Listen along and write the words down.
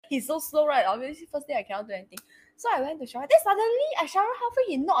he's so slow, right? Obviously, first day I cannot do anything. So I went to shower. Then suddenly I shower halfway,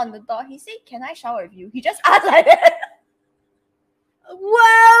 he knocked on the door. He said, "Can I shower with you?" He just asked like that.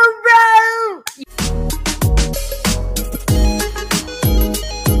 Whoa, bro!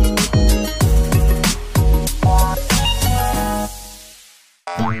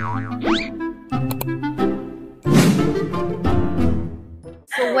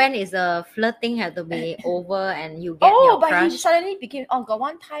 So when is the flirting have to be over and you get your but crush? he suddenly became, got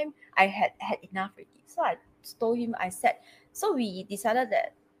one time I had enough already. So I told him, I said, so we decided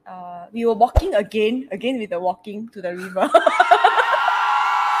that we were walking again with the walking to the river.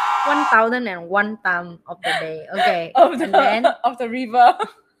 1001 time of the day. Okay. of the river.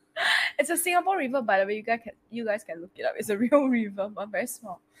 It's a Singapore river, by the way. You guys can look it up. It's a real river, but very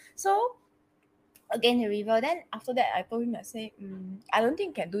small. So again, the river. Then after that, I told him, I say, I don't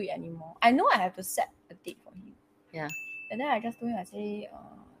think I can do it anymore. I know I have to set a date for him. Yeah. And then I just told him, I say,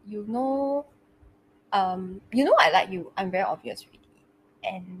 you know I like you. I'm very obvious already.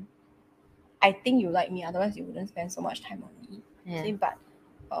 And I think you like me, otherwise you wouldn't spend so much time on me. Yeah. Say, but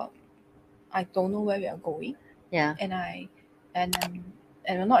I don't know where we are going. Yeah. And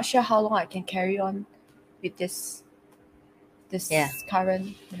I'm not sure how long I can carry on with this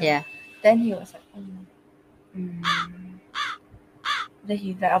current. Yeah. Then he was like, Then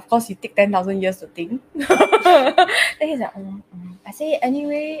he's like, of course, you take 10,000 years to think. Then he's like, I say,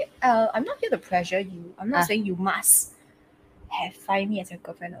 anyway, I'm not here to pressure you. I'm not saying you must find me as your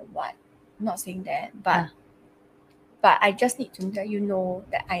girlfriend or what. I'm not saying that. But I just need to let you know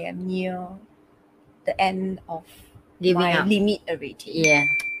that I am near the end of my limit already. Yeah.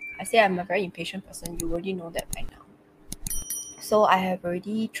 I say I'm a very impatient person. You already know that by now. So I have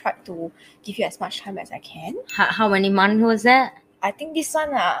already tried to give you as much time as I can. How many months was that? I think this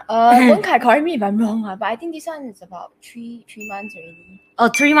one, Wen Kai correct me if I'm wrong, but I think this one is about three months already. Oh,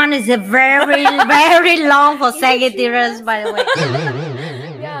 3 months is a very, very long for Sagittarius, by the way.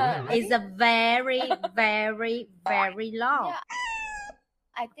 Yeah. It's a very, very, very long. Yeah.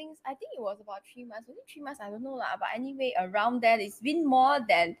 I think it was about 3 months. Only 3 months, I don't know lah. But anyway, around that, it's been more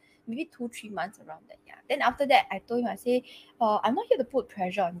than maybe 2-3 months around that. Yeah. Then after that, I told him, I say, I'm not here to put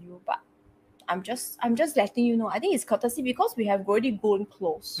pressure on you, but I'm just letting you know. I think it's courtesy because we have already grown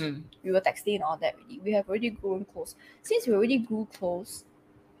close. We were texting and all that already. We have already grown close. Since we already grew close,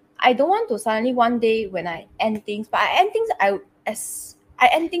 I don't want to suddenly one day when I end things, but I end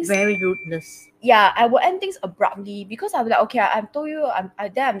things very rudeness. Yeah, I will end things abruptly because I'll be like, okay, I've told you I'm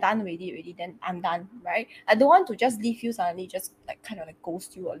done already, then I'm done, right? I don't want to just leave you suddenly, just like kind of like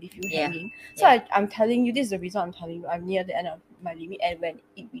ghost you or leave you hanging. So I'm telling you, this is the reason I'm telling you, I'm near the end of my limit, and when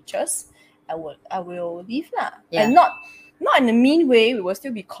it reaches, I will leave lah. Yeah. And not in a mean way. We will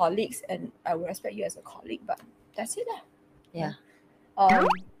still be colleagues, and I will respect you as a colleague. But that's it lah. Yeah.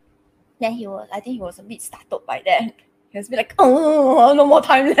 Then I think he was a bit startled by that. He was a bit like, oh, no more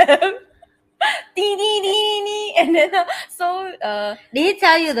time left. And then did he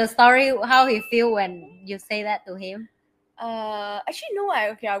tell you the story how he feel when you say that to him? Actually no.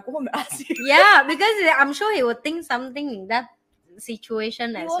 Okay, I'll go home and ask you. Yeah, because I'm sure he would think something in that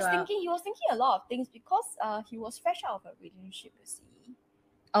situation as well. He was thinking a lot of things because he was fresh out of a relationship, you see.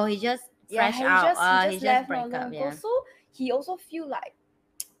 Oh, he just fresh he out. He just break up. Yeah. So he also feel like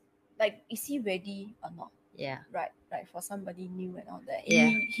is he ready or not? Yeah. Right, for somebody new and all that. Yeah.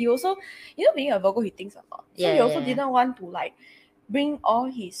 He also, being a Virgo, he thinks a lot. So he also didn't want to bring all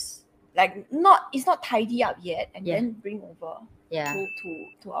his it's not tidy up yet and then bring over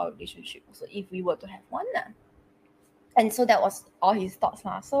to our relationship. So if we were to have one. And so that was all his thoughts.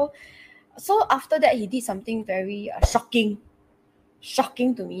 So after that he did something very shocking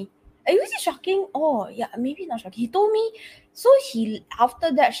to me. Was it shocking? Oh yeah, maybe not shocking. He told me, so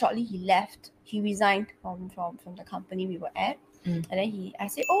after that shortly he left. He resigned from the company we were at. And then I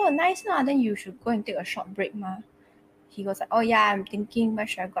said, oh nice lah, then you should go and take a short break ma. He was like, oh yeah, I'm thinking where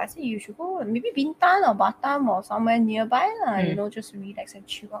should I go? I said, you should go maybe Bintan or Batam or somewhere nearby lah, just relax and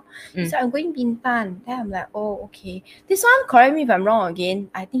chill out. He said, I'm going Bintan. Then I'm like, oh okay. This one, correct me if I'm wrong again,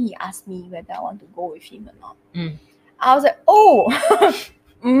 I think he asked me whether I want to go with him or not. I was like, oh.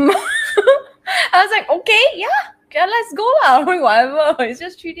 I was like, okay, yeah, let's go lah. Whatever. It's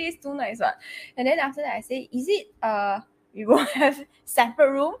just 3 days, 2 nights. And then after that I say, is it we will have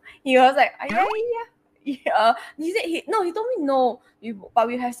separate room? He was like, yeah. He said he told me no, but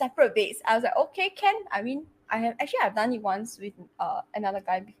we have separate beds. I was like, okay, can. I mean, I've done it once with another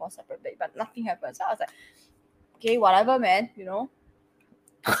guy before, separate bed, but nothing happened. So I was like, okay, whatever, man,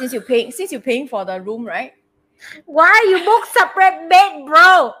 since you're paying for the room, right? Why you book separate bed,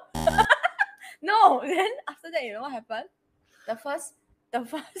 bro? No, then after that, you know what happened? The first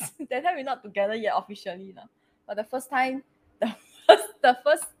that time we're not together yet officially now. But the first time, the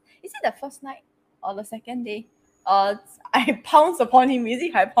first is it the first night or the second day? I pounced upon him. Is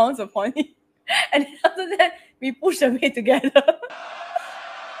it I pounced upon him? And then after that, we pushed away together.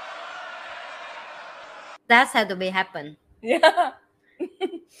 That's had to be happen. Yeah.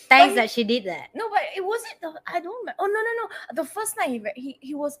 Thanks that she did that. No, but it wasn't I don't remember. Oh no. The first night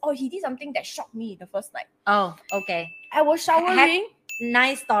he did something that shocked me the first night. Oh, okay. I was showering.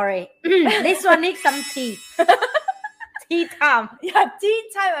 Nice story. This one needs some tea. Tea time. Yeah, tea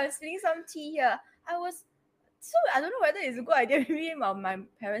time. I was spilling some tea here. I don't know whether it's a good idea. Maybe my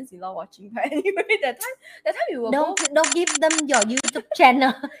parents-in-law watching. But anyway, that time we were don't give them your YouTube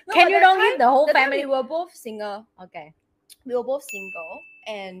channel. No, Can you don't give the whole family? We were both single. Okay. We were both single,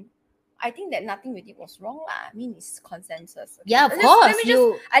 and I think that nothing we did was wrong lah. I mean, it's consensus. Okay? Yeah, of course.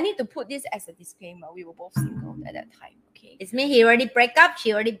 I need to put this as a disclaimer. We were both single at that time. Okay. It's me. He already break up.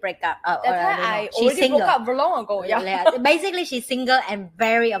 She already break up. That time I already broke up long ago. Yeah. Basically, she's single and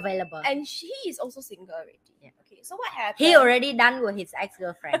very available. And she is also single already. Yeah. Okay. So what happened? He already done with his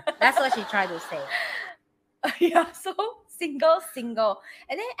ex-girlfriend. That's what she tried to say. Yeah. So single.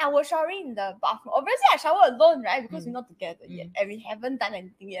 And then I was showering in the bathroom. Obviously, I shower alone, right? Because we're not together yet. And we haven't done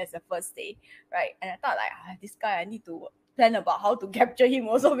anything yet as the first day, right? And I thought this guy, I need to plan about how to capture him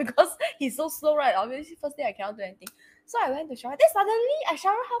also because he's so slow, right? Obviously, first day I cannot do anything. So I went to shower. Then suddenly, I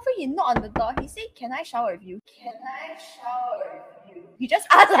shower halfway, he knocked on the door. He said, "Can I shower with you?" Can I shower with you? He just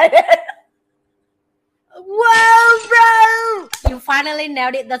asked like that. Whoa, bro! You finally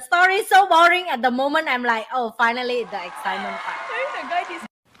nailed it. The story is so boring at the moment. I'm like, oh, finally the excitement part. The guy is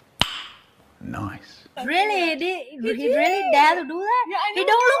nice. Really? He really dare to do that? Yeah, I know. He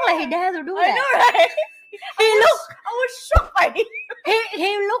don't look like he dare to do that. I know, right? I was shocked by him.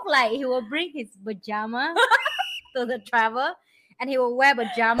 He looked like he will bring his pajama to the travel, and he will wear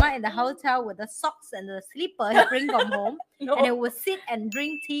pajama in the hotel with the socks and the slipper he bring from home, and he will sit and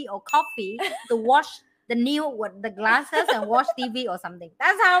drink tea or coffee to wash the new with the glasses and watch TV or something.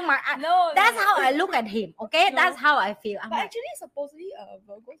 That's how how I look at him. Okay, that's how I feel. But actually, supposedly,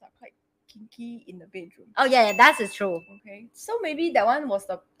 Virgos are quite kinky in the bedroom. Oh yeah, that is true. Okay, so maybe that one was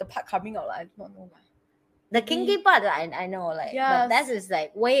the part coming out. I don't know. The kinky part, I know, like, but that is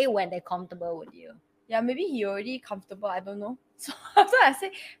like way when they're comfortable with you. Yeah, maybe he already comfortable. I don't know. So after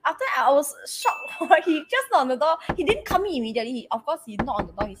I was shocked. He just knocked on the door. He didn't come in immediately. Of course, he knocked on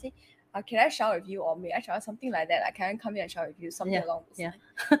the door. He said, "Can I shower with you?" Or "May I shower?" Something like that. Like, "Can I come in and shower with you?" Something along those lines.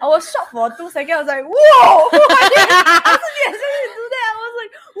 I was shocked for 2 seconds. I was like, "Whoa!" I wasn't expecting to do that. I was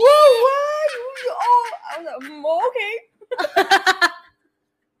like, "Whoa, what?" I was like, "Okay."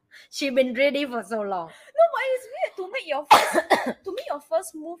 She's been ready for so long. No, but it's weird to make your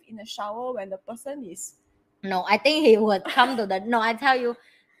first move in the shower when the person is. No, I think he would come to the. No, I tell you,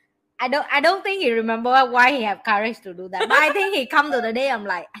 I don't think he remember why he have courage to do that. But I think he come to the day. I'm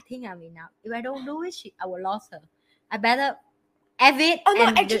like, I think I'm enough. If I don't do it, I will lose her. I better have it. Oh no,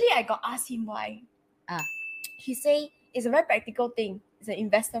 actually, I got asked him why. He say it's a very practical thing. It's an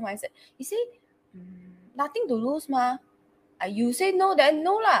investor mindset. He say, nothing to lose, ma. You say no, then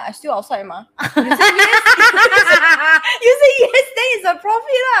no lah. I still outside, ma. You say yes. You say yes, then it's a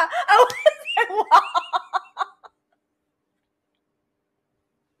profit lah. I was like, wow.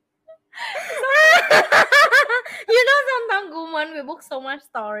 You know, sometimes women we book so much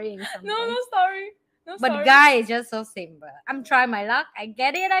story in something. No story. But guy is just so simple. I'm trying my luck. I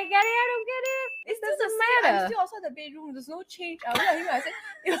get it. I don't get it. It doesn't matter. I'm still outside the bedroom. There's no change. I look at him. I said,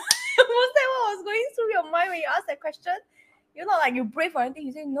 was that what was going through your mind when you asked that question? You're not like you brave or anything.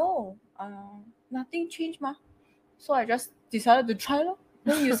 You say no. Nothing changed, ma. So I just decided to try lor.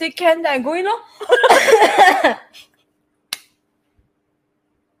 Then you say can, then I go in lor.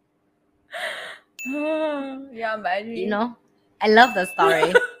 Yeah, but actually, you know, I love the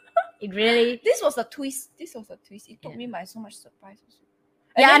story. It really. This was a twist. It took me by so much surprise also.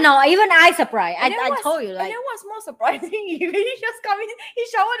 Yeah, no, even I surprised. I told you, like. And then what's more surprising? He really just come in, he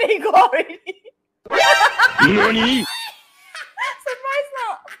showered, and he go already. Nani? Surprise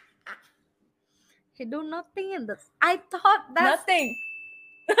now. He do nothing in this. I thought that nothing.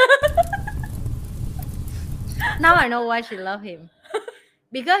 Now I know why she love him.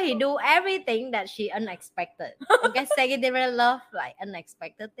 Because he do everything that she unexpected. Okay, secondary love, like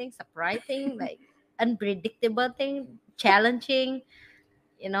unexpected thing, surprising, like unpredictable thing, challenging.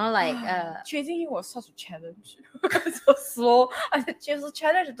 You know, like chasing him was such a challenge. So slow. I said, it was a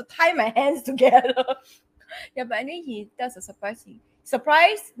challenge to tie my hands together. Yeah, but anyway, he does a surprise.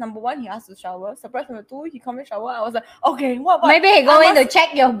 Surprise number 1, he asked to shower. Surprise number 2, he come and shower. I was like, okay, what? Maybe he going to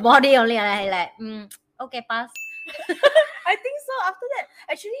check your body only, and I like, okay, pass. I think so. After that,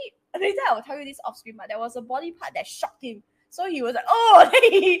 actually, later I will tell you this off screen, but there was a body part that shocked him. So he was like, oh,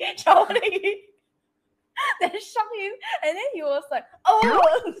 then he shocked him, and then he was like,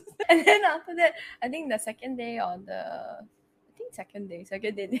 oh. And then after that, I think the second day,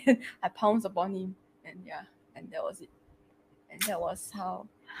 then I pounced upon him, and that was it. And that was how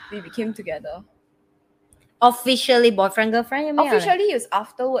we became together. Officially boyfriend, girlfriend, you mean? Officially, it was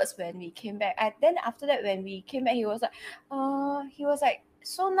afterwards when we came back. Then after that, when we came back, he was like,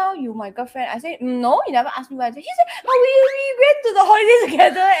 so now you my girlfriend? I said, no, he never asked me why. He said, we went to the holiday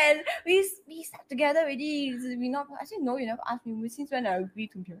together and we slept together already. I said, no, you never asked me. Since when I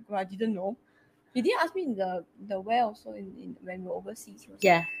agreed to him? I didn't know. He didn't ask me in the where also in when we were overseas.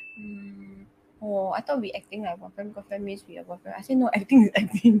 Yeah. Oh, I thought we acting like boyfriend, girlfriend means we are boyfriend. I said, no, acting is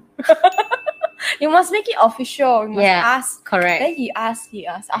acting. You must make it official. You must ask. Correct. Then he asked.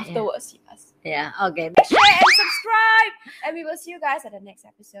 Afterwards, he asked. Yeah, okay. Share and subscribe. And we will see you guys at the next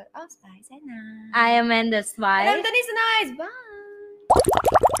episode of Spice and Nice. I am Amanda Spice. And I'm Denis and Nice.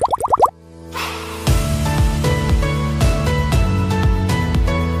 Bye.